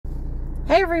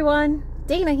Hey everyone,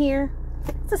 Dana here.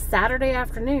 It's a Saturday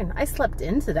afternoon. I slept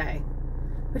in today,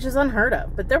 which is unheard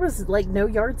of, but there was like no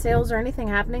yard sales or anything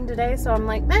happening today, so I'm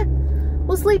like,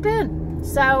 we'll sleep in.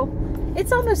 So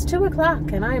it's almost 2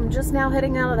 o'clock and I'm just now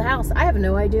heading out of the house. I have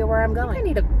no idea where I'm going. I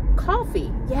need a coffee.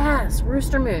 Yes,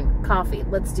 Rooster Moon coffee.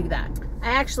 Let's do that.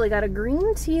 I actually got a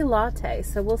green tea latte,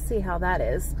 so we'll see how that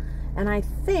is. And I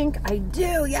think I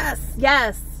do.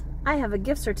 Yes. I have a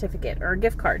gift certificate or a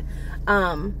gift card.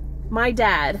 My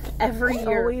dad every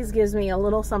year always gives me a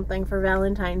little something for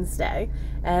Valentine's Day,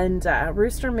 and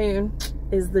Rooster Moon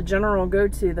is the general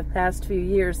go-to the past few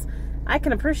years. I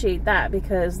can appreciate that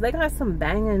because they got some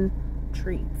banging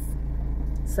treats.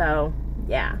 So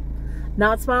yeah,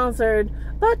 not sponsored,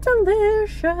 but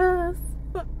delicious.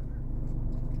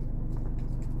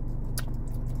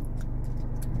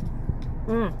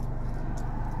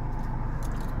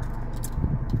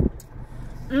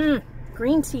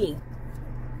 Green tea.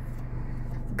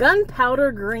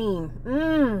 Gunpowder green.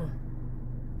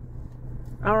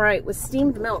 All right, with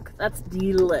steamed milk. That's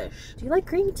delish. Do you like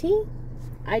green tea?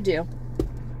 I do.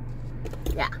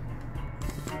 Yeah.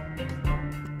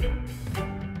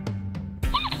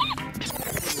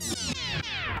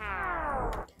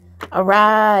 All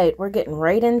right, we're getting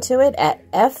right into it at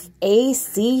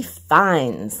FAC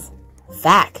Finds.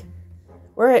 FAC.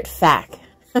 We're at FAC.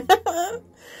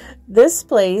 This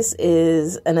place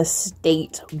is an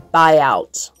estate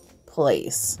buyout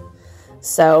place.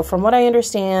 So from what I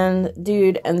understand,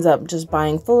 dude ends up just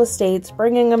buying full estates,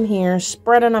 bringing them here,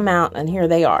 spreading them out, and here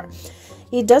they are.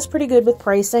 He does pretty good with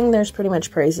pricing. There's pretty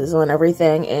much prices on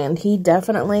everything, and he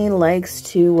definitely likes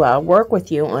to work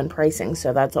with you on pricing,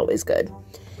 so that's always good.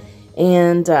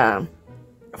 And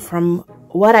from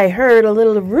what I heard, a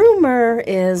little rumor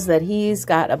is that he's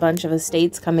got a bunch of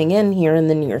estates coming in here in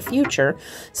the near future.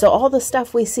 So all the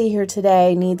stuff we see here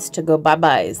today needs to go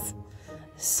bye-byes.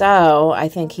 So I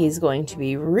think he's going to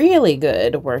be really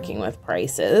good working with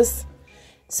prices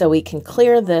so we can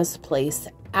clear this place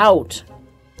out.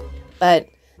 But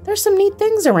there's some neat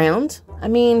things around. I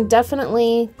mean,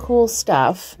 definitely cool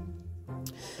stuff.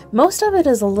 Most of it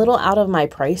is a little out of my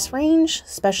price range,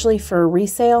 especially for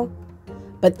resale.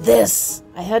 But this,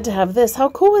 I had to have this. How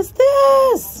cool is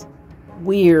this?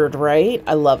 Weird, right?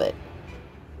 I love it.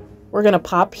 We're going to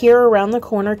pop here around the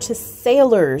corner to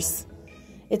Sailors.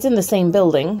 It's in the same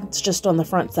building. It's just on the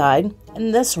front side.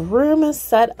 And this room is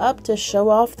set up to show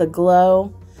off the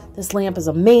glow. This lamp is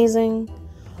amazing.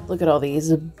 Look at all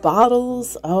these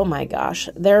bottles. Oh my gosh.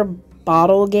 Their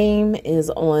bottle game is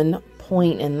on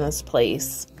point in this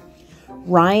place.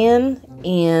 Ryan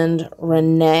and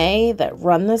Renee that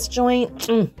run this joint,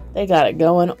 they got it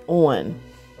going on.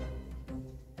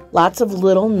 Lots of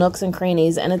little nooks and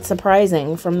crannies, and it's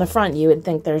surprising. From the front, you would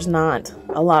think there's not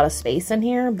a lot of space in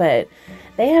here, but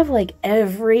they have like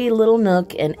every little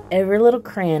nook and every little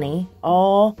cranny,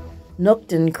 all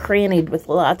nooked and crannied with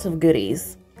lots of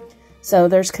goodies. So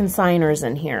there's consigners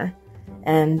in here,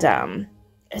 and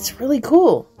it's really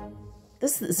cool.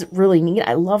 This is really neat.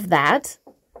 I love that.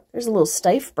 There's a little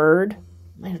stiff bird.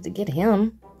 Might have to get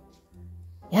him.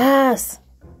 Yes.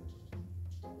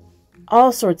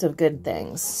 All sorts of good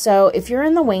things. So if you're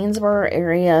in the Waynesboro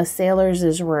area, Sailors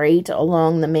is right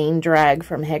along the main drag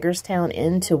from Hagerstown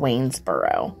into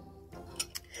Waynesboro.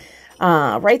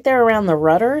 Right there around the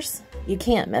Rudders, you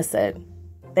can't miss it.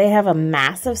 They have a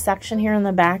massive section here in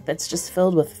the back that's just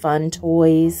filled with fun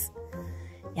toys.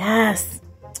 Yes.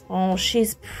 Oh,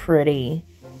 she's pretty.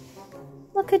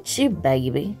 Look at you,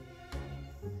 baby.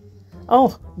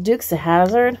 Oh, Dukes of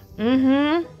Hazzard.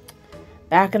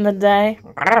 Back in the day.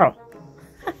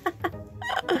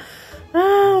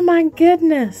 Oh, my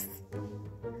goodness.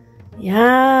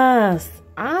 Yes.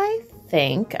 I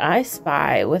think I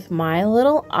spy with my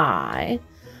little eye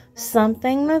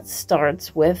something that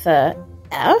starts with a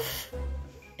F.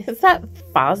 Is that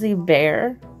Fozzie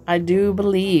Bear? I do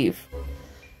believe.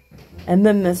 And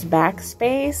then this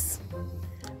backspace.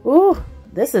 Ooh.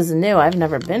 This is new. I've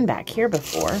never been back here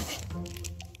before.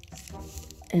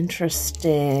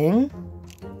 Interesting.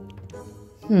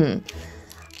 I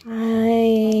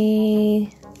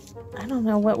don't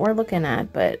know what we're looking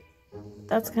at, but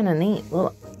that's kind of neat.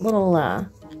 Little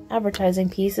advertising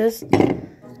pieces.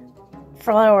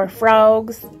 Flower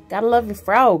frogs. Gotta love your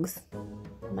frogs.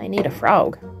 Might need a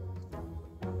frog.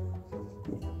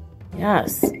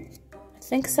 Yes. I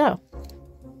think so.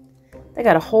 They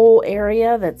got a whole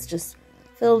area that's just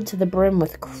filled to the brim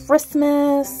with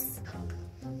Christmas.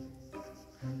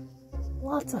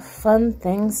 Lots of fun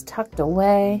things tucked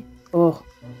away. Oh,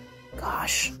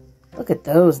 gosh. Look at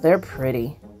those. They're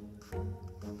pretty.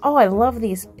 Oh, I love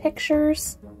these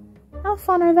pictures. How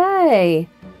fun are they?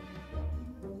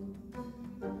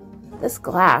 This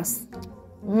glass,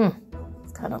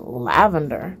 it's kind of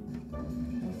lavender.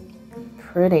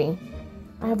 Pretty.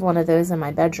 I have one of those in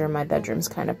my bedroom. My bedroom's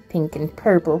kind of pink and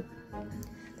purple.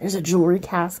 There's a jewelry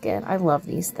casket. I love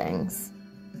these things.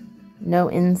 No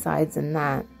insides in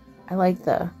that. I like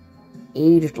the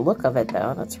aged look of it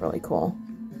though. That's really cool.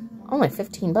 Only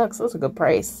 15 bucks. That's a good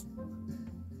price.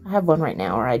 I have one right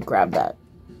now, or I'd grab that.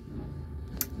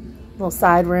 Little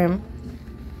side room.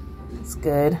 It's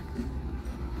good.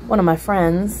 One of my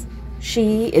friends,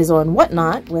 she is on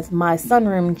Whatnot with My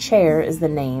Sunroom Chair is the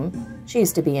name. She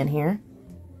used to be in here.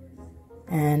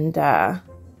 And now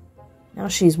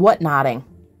she's whatnotting.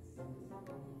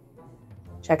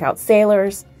 Check out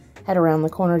Sailors. Head around the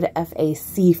corner to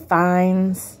FAC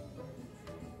Finds.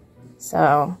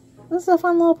 So, this is a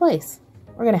fun little place.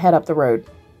 We're going to head up the road.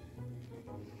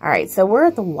 Alright, so we're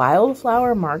at the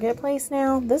Wildflower Marketplace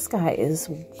now. This guy is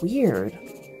weird.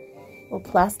 Little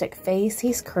plastic face.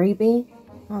 He's creepy.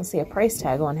 I don't see a price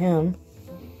tag on him.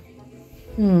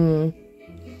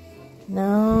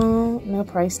 No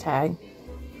price tag.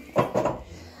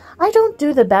 I don't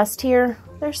do the best here.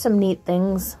 There's some neat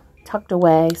things tucked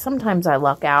away. Sometimes I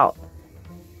luck out.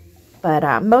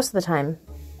 But most of the time,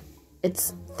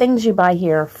 it's things you buy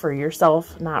here for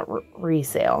yourself, not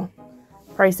resale.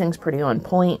 Pricing's pretty on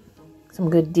point. Some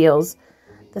good deals.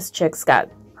 This chick's got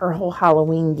her whole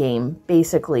Halloween game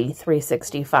basically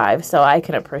 $365, so I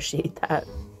can appreciate that.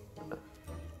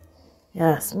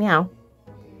 Yes, meow.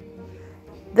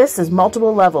 This is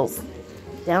multiple levels.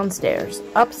 Downstairs,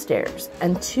 upstairs,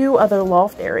 and 2 other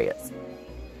loft areas.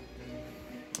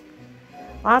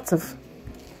 Lots of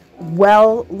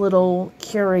little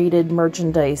curated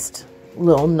merchandised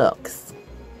little nooks.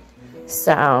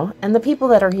 So, and the people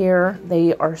that are here,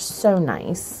 they are so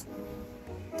nice.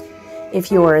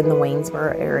 If you are in the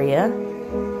Waynesboro area,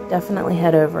 definitely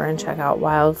head over and check out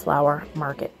Wildflower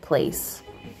Marketplace.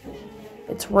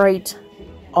 It's right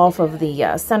off of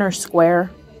the Center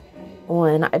Square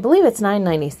on, I believe it's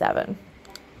 $9.97.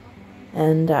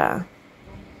 And,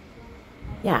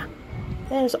 yeah,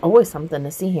 there's always something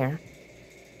to see here.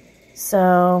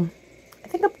 So, I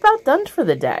think I'm about done for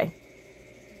the day.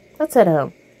 Let's head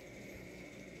home.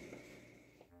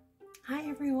 Hi,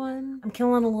 everyone. I'm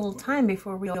killing a little time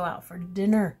before we go out for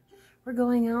dinner. We're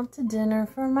going out to dinner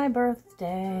for my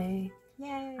birthday.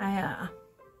 Yay. I,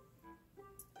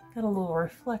 got a little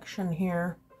reflection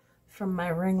here from my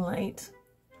ring light.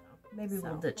 Maybe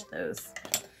we'll ditch those.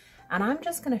 And I'm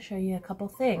just going to show you a couple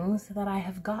things that I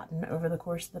have gotten over the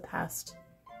course of the past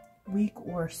week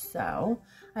or so.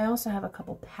 I also have a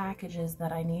couple packages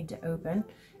that I need to open.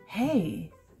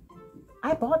 Hey,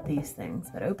 I bought these things,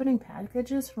 but opening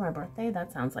packages for my birthday,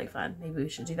 that sounds like fun. Maybe we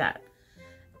should do that.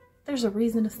 There's a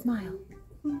reason to smile.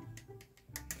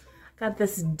 Got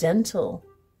this dental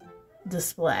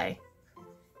display.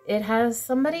 It has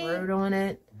somebody wrote on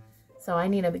it, so I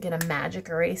need to get a magic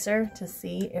eraser to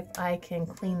see if I can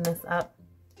clean this up.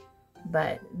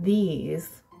 But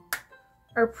these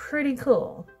are pretty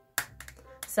cool.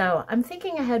 So I'm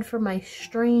thinking ahead for my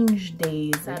Strange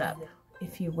Days setup,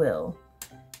 if you will.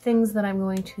 Things that I'm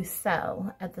going to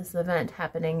sell at this event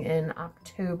happening in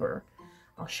October.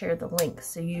 I'll share the link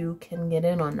so you can get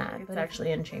in on that. It's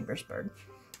actually in Chambersburg.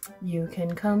 You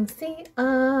can come see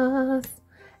us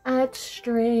at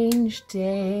Strange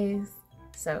Days.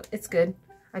 So it's good.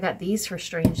 I got these for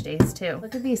Strange Days too.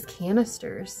 Look at these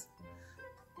canisters.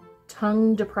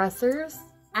 Tongue depressors,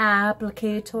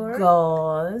 applicator,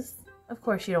 gauze. Of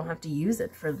course, you don't have to use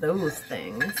it for those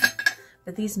things.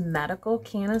 But these medical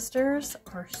canisters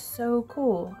are so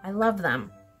cool. I love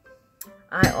them.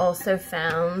 I also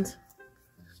found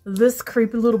this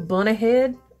creepy little bunny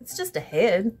head. It's just a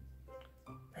head,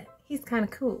 but he's kind of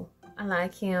cool. I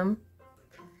like him.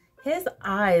 His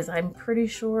eyes, I'm pretty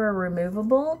sure, are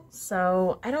removable.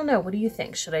 So, I don't know. What do you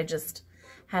think? Should I just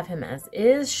have him as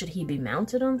is? Should he be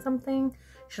mounted on something?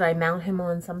 Should I mount him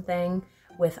on something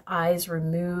with eyes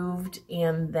removed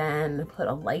and then put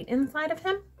a light inside of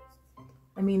him?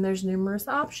 I mean, there's numerous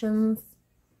options.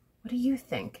 What do you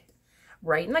think?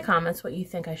 Write in the comments what you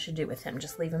think I should do with him.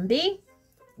 Just leave him be?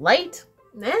 Light?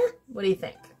 Nah? What do you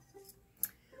think?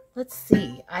 Let's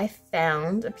see. I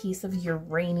found a piece of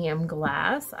uranium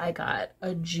glass. I got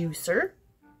a juicer.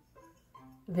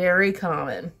 Very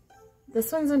common.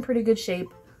 This one's in pretty good shape.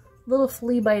 Little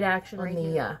flea bite action on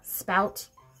the spout.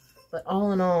 But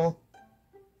all in all,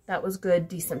 that was good,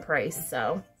 decent price.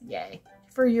 So, yay.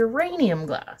 For uranium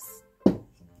glass.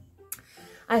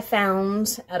 I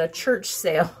found at a church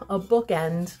sale a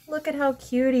bookend. Look at how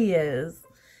cute he is.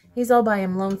 He's all by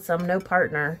him lonesome, no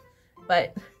partner.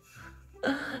 But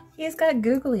he's got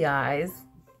googly eyes.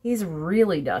 He's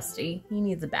really dusty. He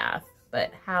needs a bath.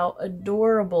 but how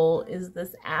adorable is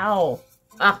this owl?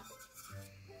 Ah,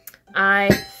 I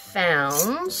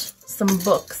found some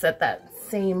books at that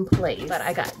same place, but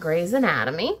I got Grey's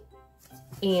Anatomy,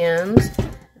 and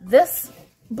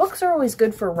books are always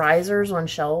good for risers on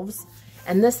shelves,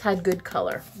 and this had good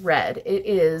color, red. It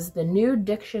is the New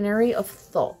Dictionary of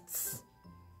Thoughts.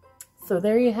 So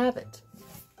there you have it.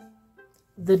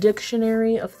 The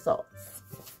Dictionary of Thoughts.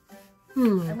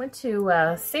 I went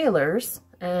to Sailor's,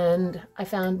 and I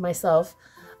found myself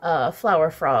a flower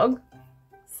frog.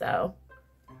 So,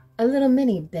 a little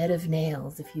mini bed of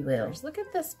nails, if you will. Look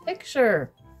at this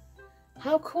picture.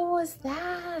 How cool is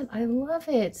that? I love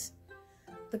it.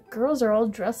 The girls are all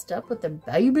dressed up with the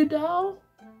baby doll.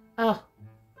 Oh,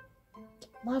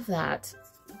 love that.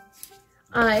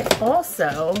 I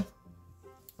also,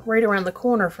 right around the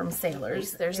corner from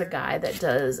Sailor's, there's a guy that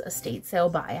does estate sale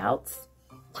buyouts.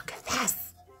 Look at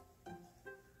this.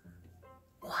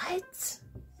 What?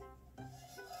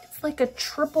 It's like a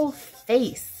triple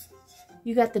face.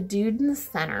 You got the dude in the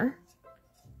center.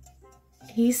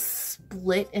 He's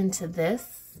split into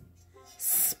this.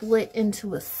 Split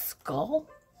into a skull.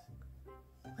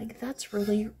 Like, that's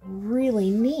really, really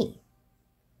neat.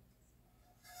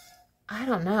 I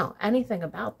don't know anything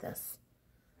about this,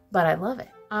 but I love it.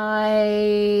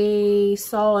 I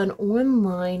saw an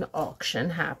online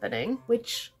auction happening,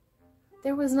 which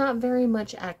there was not very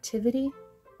much activity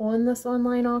on this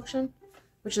online auction,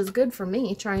 which is good for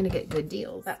me trying to get good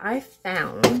deals. But I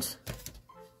found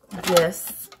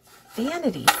this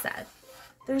vanity set.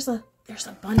 There's a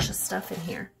bunch of stuff in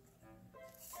here.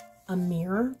 A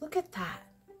mirror. Look at that.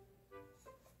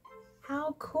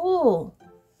 How cool.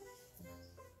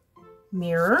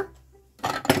 Mirror.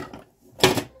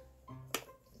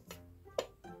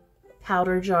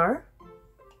 Powder jar.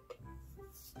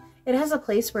 It has a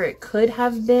place where it could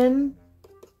have been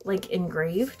like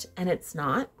engraved, and it's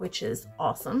not, which is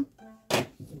awesome.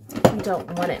 We don't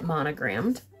want it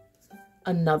monogrammed.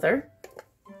 Another.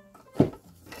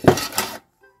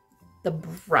 The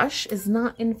brush is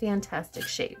not in fantastic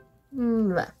shape.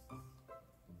 But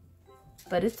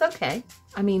it's okay.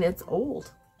 I mean, it's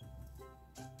old.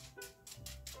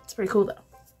 It's pretty cool though.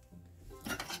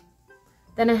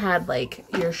 Then it had like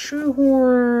your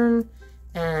shoehorn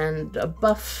and a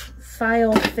buff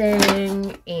file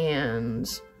thing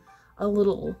and a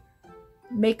little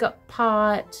makeup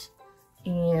pot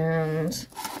and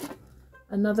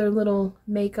another little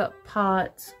makeup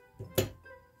pot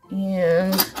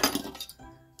and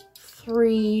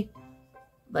 3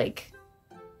 like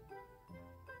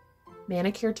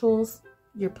manicure tools,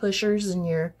 your pushers and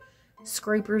your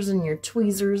scrapers and your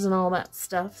tweezers and all that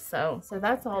stuff. So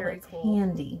that's all that's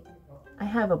handy. I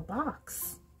have a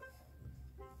box.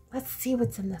 Let's see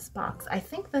what's in this box. I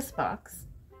think this box,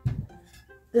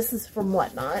 this is from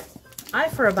Whatnot. I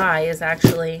for a Buy is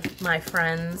actually my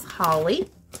friends Holly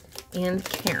and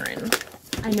Karen.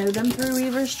 I know them through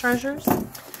Weaver's Treasures,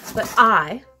 but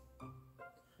I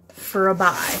for a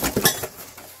Buy.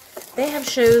 They have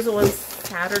shows on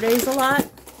Saturdays a lot,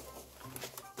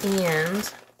 and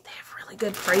they have really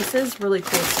good prices, really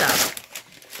cool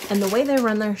stuff. And the way they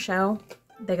run their show,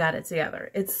 they got it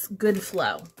together. It's good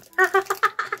flow.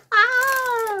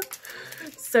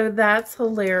 So that's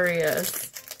hilarious.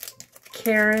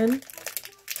 Karen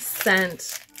sent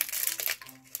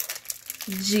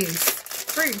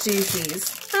fruit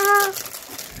juices.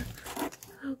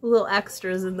 Little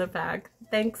extras in the pack.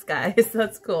 Thanks, guys.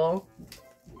 That's cool.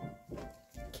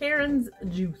 Karen's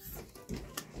juice.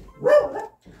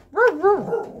 Well,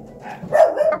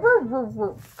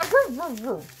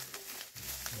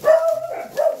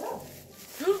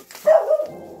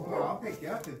 I'll pick you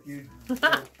up if you...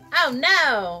 Oh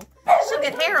no! She'll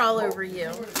get hair all over you.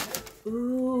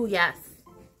 Ooh, yes.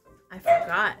 I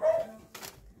forgot.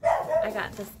 I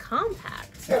got this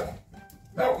compact.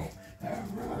 Oh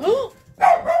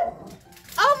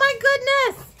my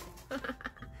goodness!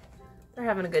 They're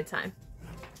having a good time.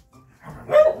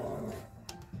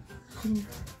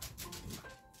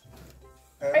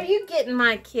 Are you getting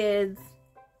my kids?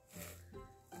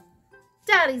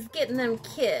 Daddy's getting them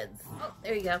kids. Oh,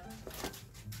 there you go.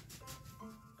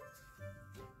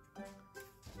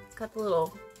 It's got the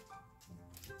little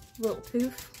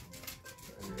poof.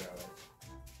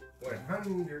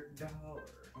 $100.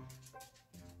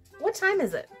 What time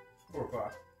is it? 4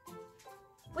 o'clock.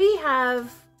 We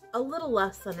have a little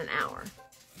less than an hour.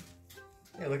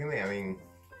 Hey, look at me. I mean,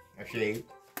 I shaved.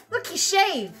 Look, he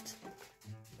shaved.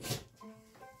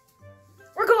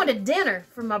 We're going to dinner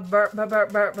for my birthday.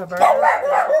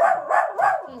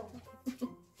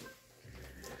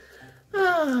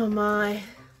 Oh my,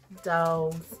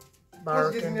 dogs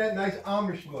Let's give barking. me that nice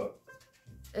Amish look.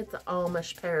 It's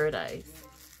Amish paradise.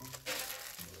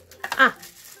 Ah,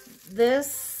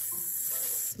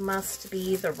 this must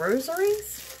be the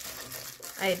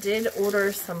rosaries. I did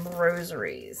order some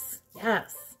rosaries.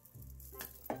 Yes.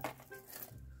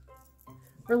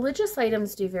 Religious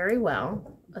items do very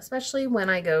well, especially when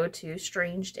I go to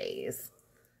strange days.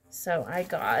 So I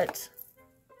got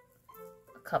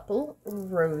a couple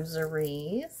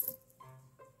rosaries.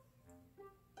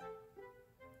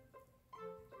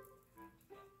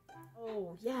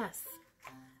 Oh, yes.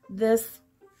 This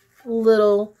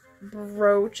little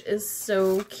brooch is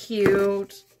so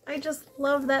cute. I just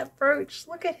love that brooch.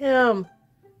 Look at him.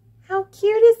 How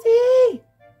cute is he?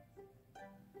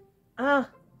 Ah,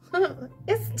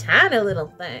 it's a tiny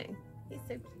little thing. He's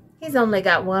so cute. He's only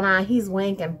got one eye. He's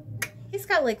winking. He's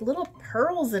got like little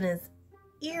pearls in his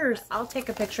ears. I'll take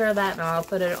a picture of that and I'll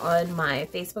put it on my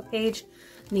Facebook page,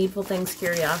 Needful Things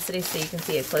Curiosity, so you can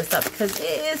see it close up because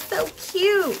it is so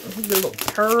cute. His little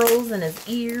pearls in his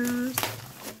ears.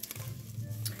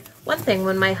 One thing,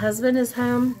 when my husband is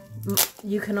home,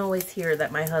 you can always hear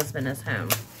that my husband is home.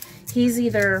 He's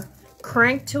either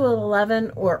cranked to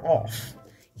 11 or off.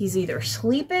 He's either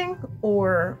sleeping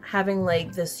or having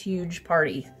like this huge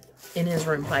party in his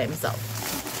room by himself.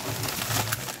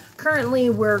 Currently,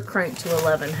 we're cranked to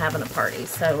 11 having a party,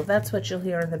 so that's what you'll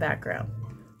hear in the background.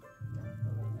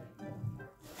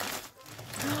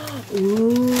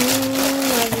 Ooh,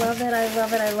 I love it, I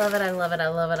love it, I love it, I love it, I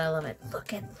love it, I love it.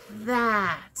 Look at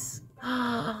that.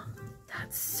 Oh,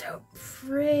 that's so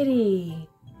pretty.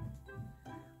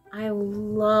 I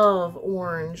love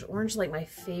orange. Orange is like my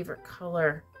favorite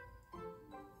color.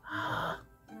 Oh,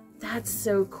 that's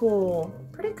so cool.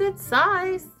 Pretty good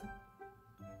size.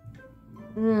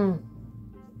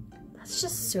 That's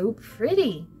just so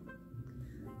pretty.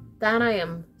 That I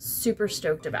am super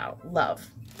stoked about. Love.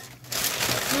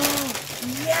 Oh,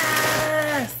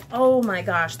 yes! Oh my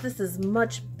gosh, this is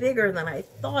much bigger than I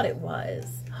thought it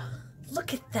was.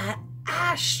 Look at that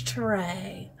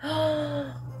ashtray.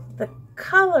 Oh, the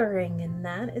coloring in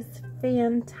that is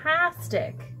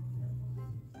fantastic.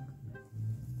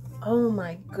 Oh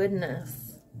my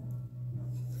goodness.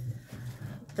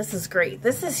 This is great.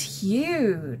 This is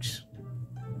huge.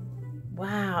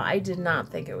 Wow, I did not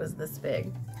think it was this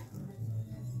big.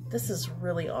 This is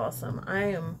really awesome. I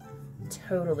am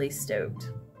totally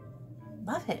stoked.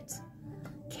 Love it.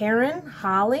 Karen,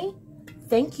 Holly,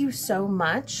 thank you so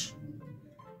much.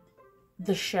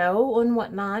 The show and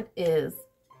whatnot is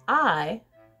I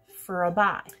for a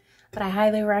buy. But I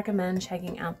highly recommend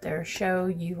checking out their show.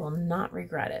 You will not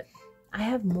regret it. I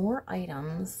have more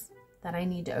items that I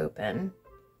need to open.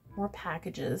 More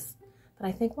packages. But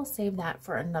I think we'll save that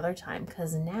for another time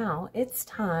because now it's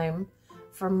time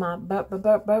for my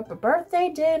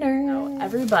birthday dinner. So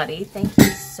everybody, thank you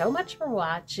so much for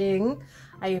watching.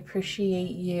 I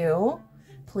appreciate you.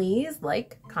 Please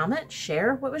like, comment,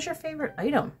 share. What was your favorite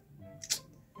item?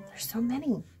 There's so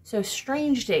many. So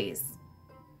strange days.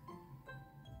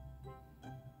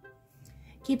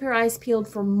 Keep your eyes peeled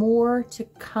for more to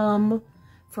come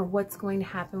for what's going to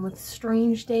happen with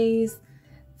strange days.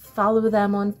 Follow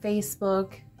them on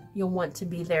Facebook. You'll want to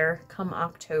be there come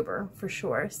October for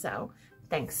sure. So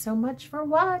thanks so much for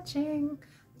watching.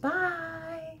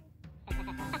 Bye.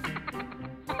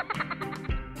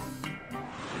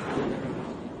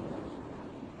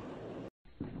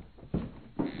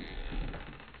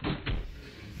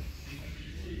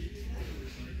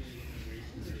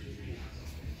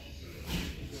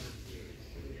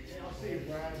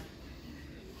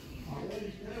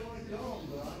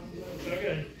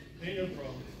 Okay, ain't no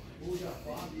problem. We got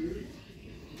 5 years.